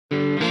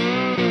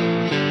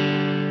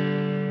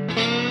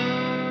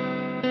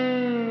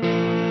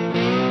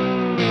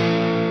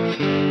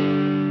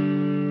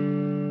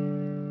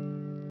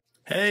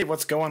Hey,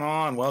 what's going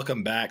on?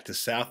 Welcome back to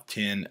South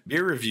 10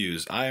 Beer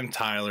Reviews. I am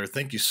Tyler.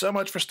 Thank you so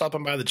much for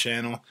stopping by the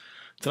channel.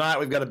 Tonight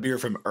we've got a beer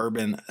from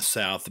Urban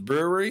South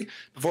Brewery.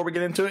 Before we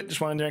get into it,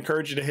 just wanted to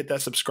encourage you to hit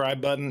that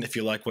subscribe button if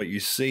you like what you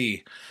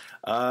see.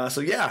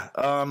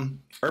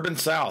 Urban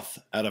South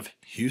out of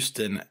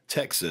Houston,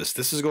 Texas.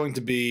 This is going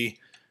to be,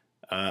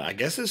 I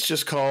guess it's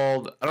just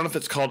called, I don't know if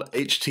it's called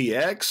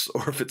HTX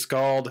or if it's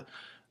called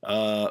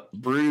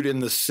Brewed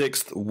in the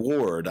 6th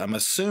Ward. I'm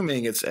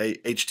assuming it's a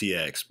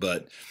HTX,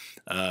 but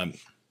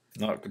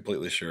not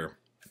completely sure.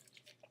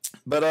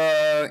 But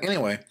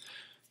anyway,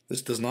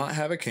 this does not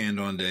have a canned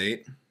on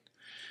date.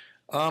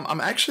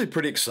 I'm actually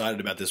pretty excited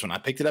about this one. I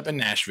picked it up in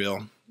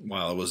Nashville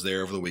while I was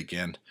there over the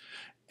weekend.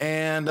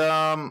 And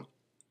I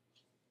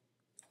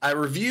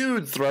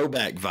reviewed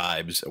Throwback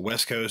Vibes, a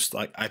West Coast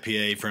like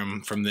IPA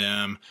from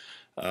them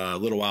a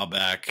little while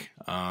back.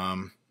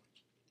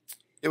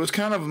 It was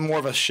kind of more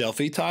of a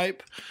shelfy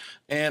type.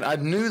 And I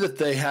knew that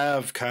they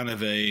have kind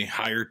of a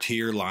higher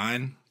tier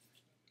line.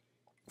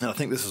 And I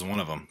think this is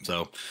one of them.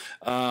 So,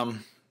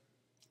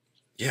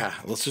 yeah,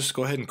 let's just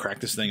go ahead and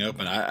crack this thing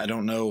open. I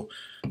don't know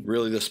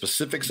really the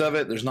specifics of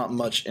it. There's not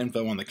much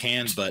info on the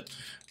cans, but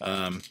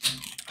I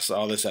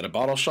saw this at a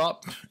bottle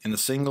shop in the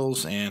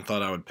singles and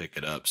thought I would pick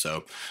it up.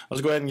 So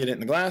let's go ahead and get it in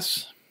the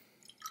glass.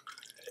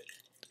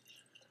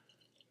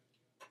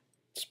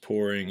 It's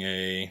pouring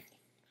a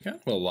kind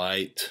of a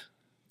light,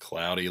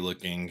 cloudy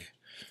looking,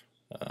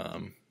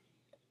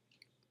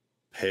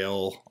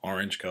 pale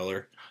orange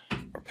color.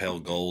 Or pale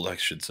gold, I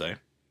should say.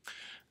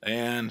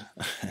 And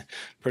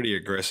pretty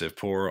aggressive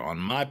pour on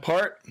my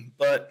part,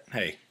 but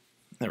hey,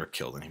 never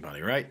killed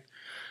anybody, right?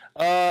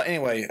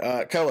 Anyway,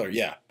 color,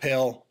 yeah,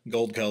 pale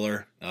gold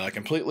color,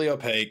 completely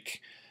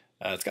opaque.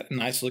 It's got a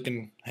nice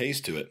looking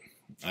haze to it.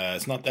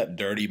 It's not that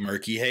dirty,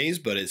 murky haze,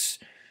 but it's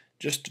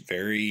just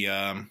very,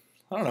 I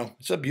don't know,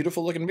 it's a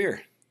beautiful looking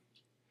beer.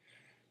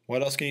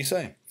 What else can you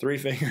say? 3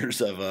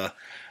 fingers of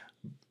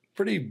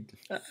pretty,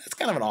 it's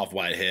kind of an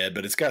off-white head,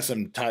 but it's got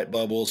some tight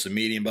bubbles, some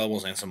medium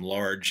bubbles, and some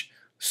large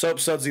soap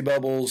sudsy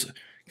bubbles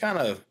kind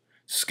of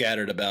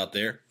scattered about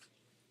there.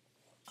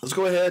 Let's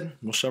go ahead,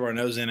 we'll shove our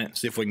nose in it,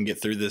 see if we can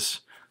get through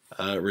this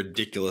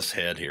ridiculous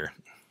head here.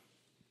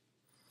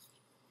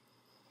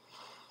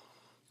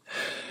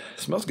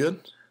 Smells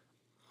good.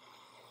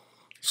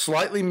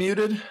 Slightly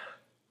muted.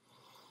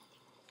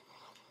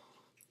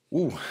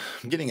 Ooh,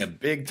 I'm getting a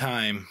big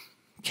time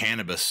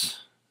cannabis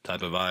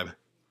type of vibe.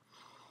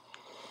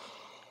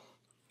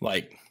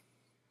 Like,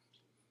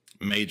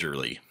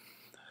 majorly.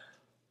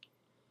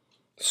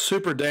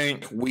 Super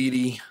dank,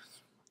 weedy.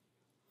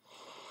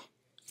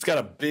 It's got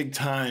a big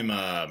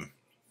time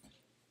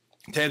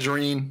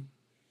tangerine,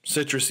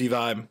 citrusy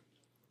vibe.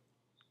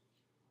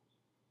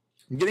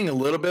 I'm getting a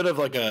little bit of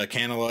like a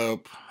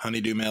cantaloupe,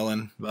 honeydew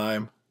melon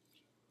vibe.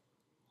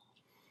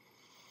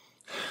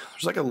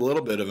 There's like a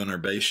little bit of an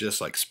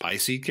herbaceous, like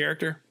spicy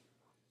character.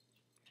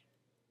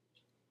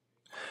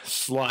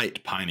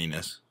 Slight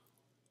pininess.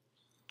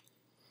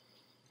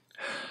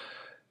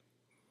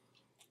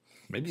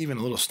 Maybe even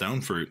a little stone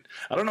fruit.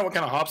 I don't know what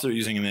kind of hops they're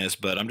using in this,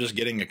 but I'm just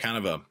getting a kind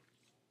of a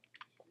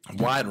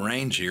wide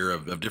range here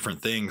of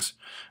different things.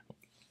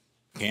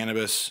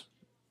 Cannabis,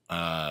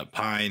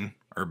 pine,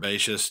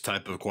 herbaceous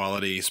type of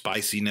quality,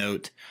 spicy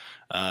note.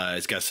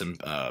 It's got some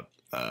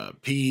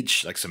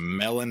peach, like some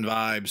melon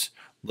vibes,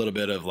 a little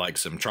bit of like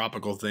some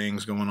tropical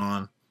things going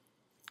on.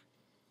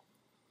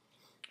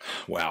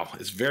 Wow,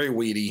 it's very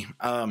weedy.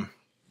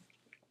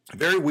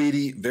 Very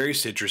weedy, very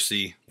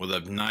citrusy with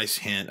a nice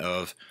hint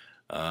of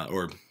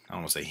or I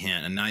don't want to say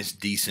hint, a nice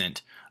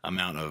decent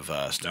amount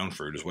of stone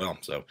fruit as well.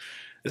 So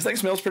this thing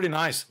smells pretty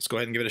nice. Let's go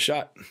ahead and give it a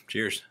shot.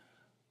 Cheers.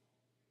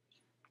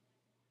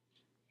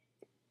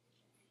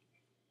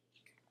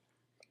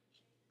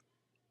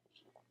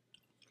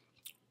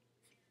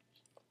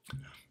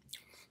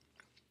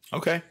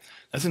 Okay,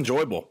 that's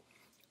enjoyable.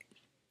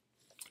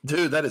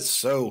 Dude, that is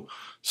so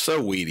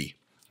weedy.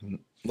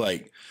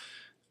 Like,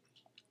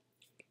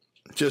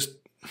 just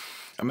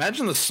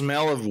imagine the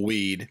smell of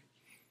weed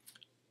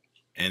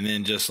and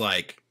then just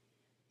like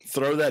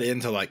throw that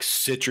into like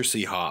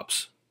citrusy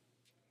hops.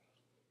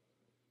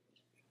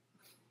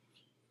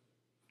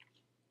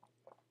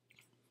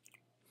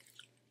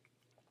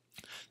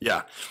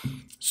 Yeah,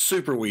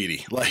 super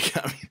weedy. Like,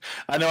 I mean,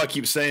 I know I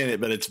keep saying it,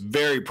 but it's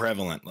very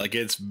prevalent. Like,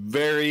 it's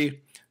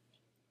very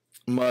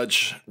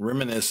much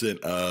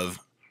reminiscent of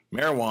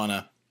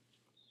marijuana,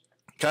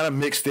 kind of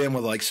mixed in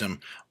with like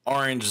some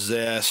orange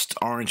zest,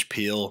 orange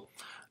peel,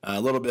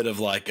 a little bit of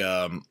like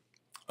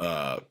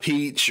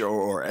peach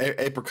or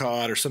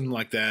apricot or something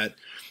like that.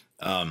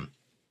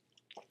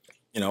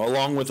 You know,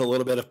 along with a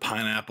little bit of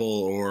pineapple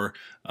or,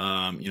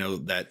 you know,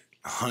 that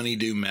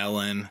honeydew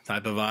melon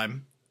type of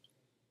vibe.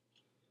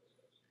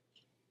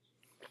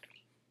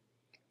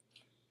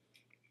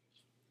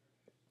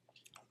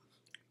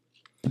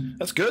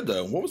 That's good,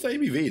 though. What was the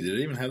ABV? Did it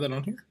even have that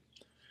on here?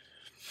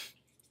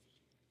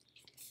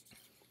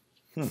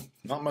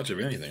 Not much of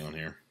anything on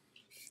here.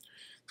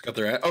 Got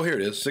their, oh, here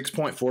it is,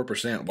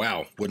 6.4%.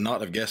 Wow, would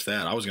not have guessed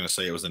that. I was going to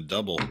say it was a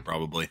double,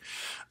 probably.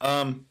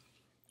 Nice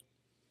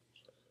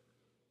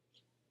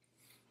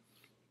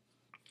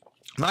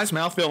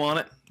mouthfeel on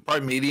it,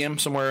 probably medium,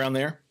 somewhere around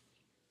there.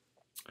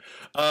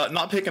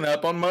 Not picking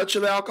up on much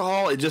of the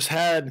alcohol. It just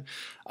had,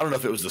 I don't know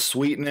if it was the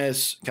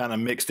sweetness kind of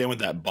mixed in with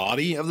that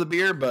body of the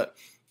beer, but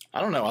I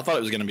don't know. I thought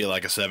it was going to be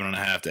like a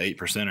 7.5 to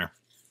 8%er.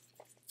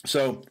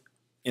 So,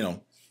 you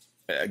know,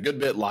 a good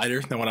bit lighter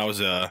than what I was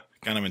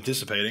kind of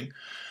anticipating.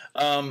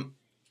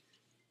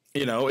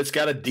 You know, it's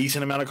got a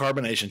decent amount of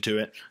carbonation to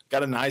it.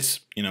 Got a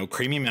nice, you know,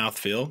 creamy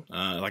mouthfeel.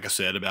 Like I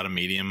said, about a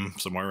medium,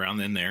 somewhere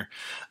around in there.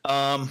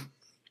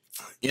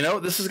 You know,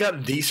 this has got a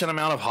decent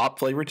amount of hop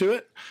flavor to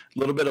it. A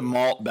little bit of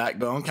malt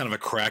backbone, kind of a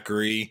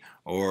crackery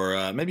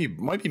or maybe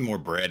might be more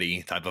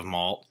bready type of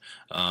malt.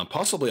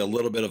 Possibly a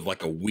little bit of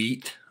like a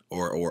wheat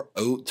or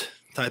oat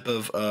type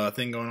of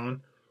thing going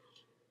on.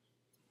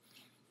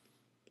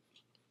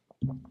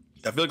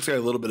 I feel like it's got a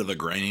little bit of a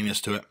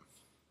graininess to it.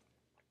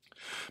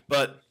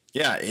 But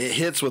yeah, it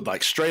hits with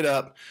like straight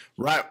up,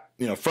 right,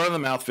 you know, front of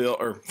the mouthfeel,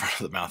 or front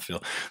of the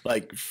mouthfeel,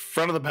 like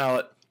front of the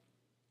palate,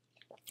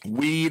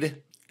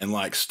 weed and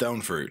like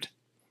stone fruit.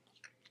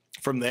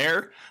 From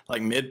there,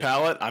 like mid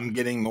palate, I'm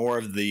getting more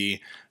of the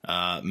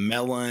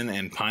melon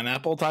and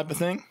pineapple type of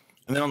thing.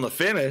 And then on the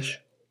finish,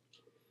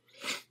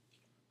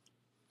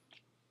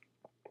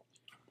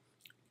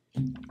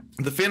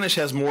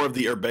 has more of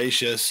the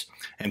herbaceous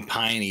and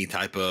piney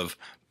type of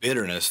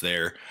bitterness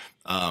there.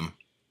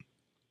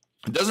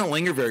 It doesn't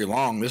linger very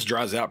long. This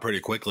dries out pretty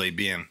quickly,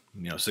 being,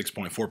 you know,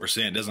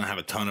 6.4%. It doesn't have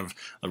a ton of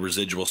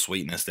residual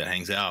sweetness that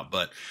hangs out,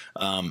 but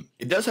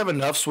it does have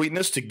enough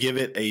sweetness to give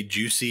it a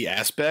juicy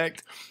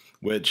aspect,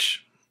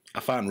 which I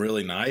find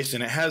really nice.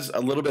 And it has a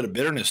little bit of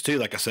bitterness too,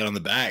 like I said on the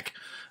back.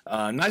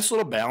 Nice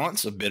little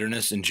balance of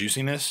bitterness and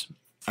juiciness.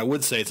 I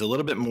would say it's a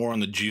little bit more on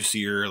the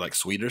juicier, like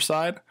sweeter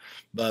side,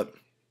 but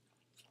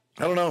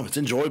I don't know. It's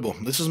enjoyable.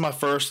 This is my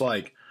first,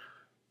 like,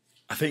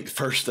 I think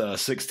first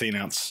 16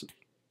 ounce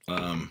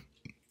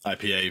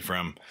IPA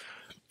from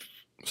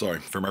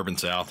Urban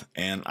South,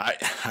 and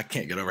I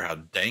can't get over how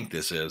dank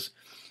this is.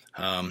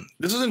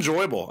 This is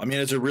enjoyable. I mean,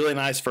 it's a really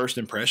nice first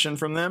impression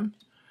from them.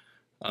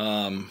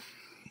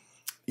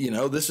 You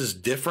know, this is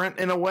different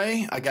in a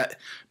way.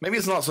 Maybe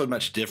it's not so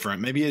much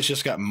different. Maybe it's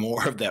just got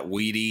more of that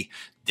weedy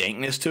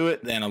dankness to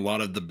it than a lot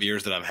of the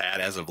beers that I've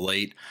had as of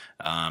late.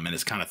 And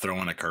it's kind of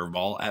throwing a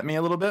curveball at me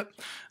a little bit.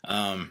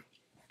 I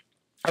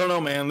don't know,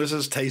 man. This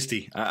is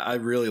tasty. I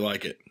really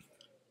like it.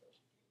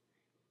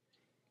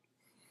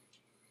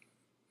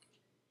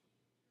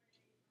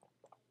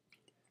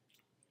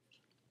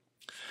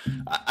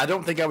 I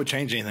don't think I would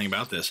change anything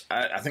about this.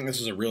 I think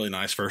this is a really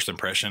nice first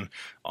impression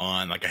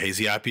on like a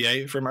hazy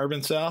IPA from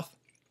Urban South.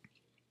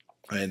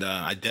 And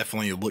I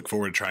definitely look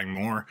forward to trying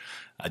more.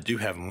 I do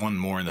have one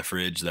more in the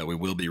fridge that we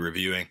will be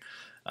reviewing,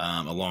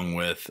 along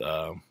with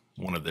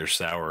one of their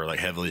sour, like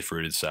heavily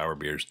fruited sour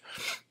beers.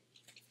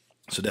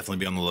 So definitely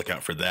be on the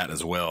lookout for that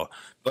as well.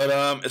 But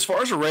as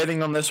far as a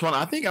rating on this one,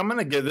 I think I'm going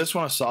to give this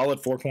one a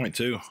solid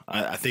 4.2.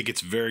 I think it's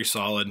very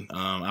solid.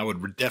 I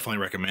would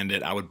definitely recommend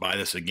it. I would buy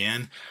this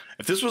again.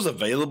 If this was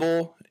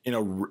available,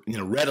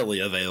 readily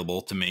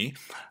available to me,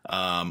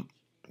 I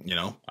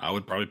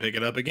would probably pick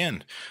it up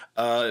again.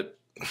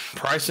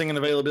 Pricing and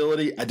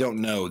availability, I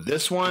don't know.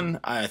 This one,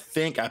 I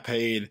think I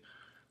paid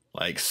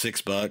like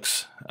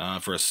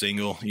 $6 for a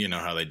single. You know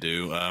how they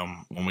do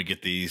when we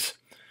get these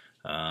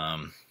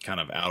kind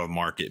of out of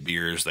market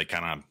beers, they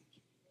kind of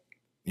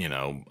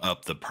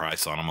up the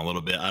price on them a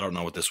little bit. I don't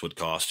know what this would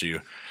cost you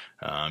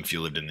if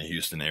you lived in the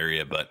Houston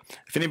area, but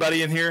if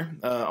anybody in here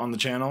on the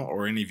channel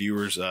or any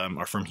viewers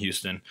are from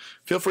Houston,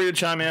 feel free to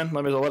chime in.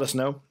 Let us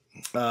know.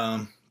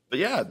 But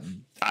yeah,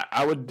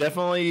 I would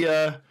definitely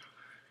I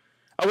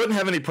wouldn't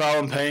have any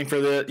problem paying for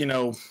the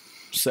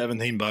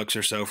 $17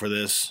 or so for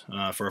this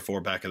for a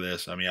 4-pack of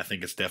this. I mean, I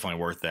think it's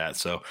definitely worth that.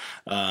 So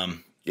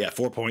yeah,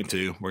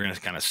 4.2. We're gonna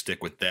kind of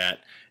stick with that.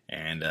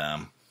 And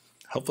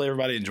hopefully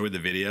everybody enjoyed the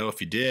video. If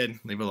you did,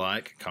 leave a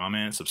like,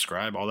 comment,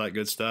 subscribe, all that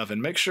good stuff.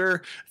 And make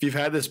sure if you've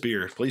had this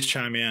beer, please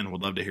chime in.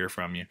 We'd love to hear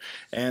from you.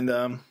 And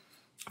I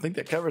think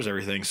that covers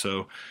everything.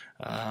 So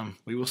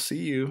we will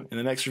see you in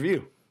the next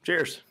review.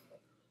 Cheers.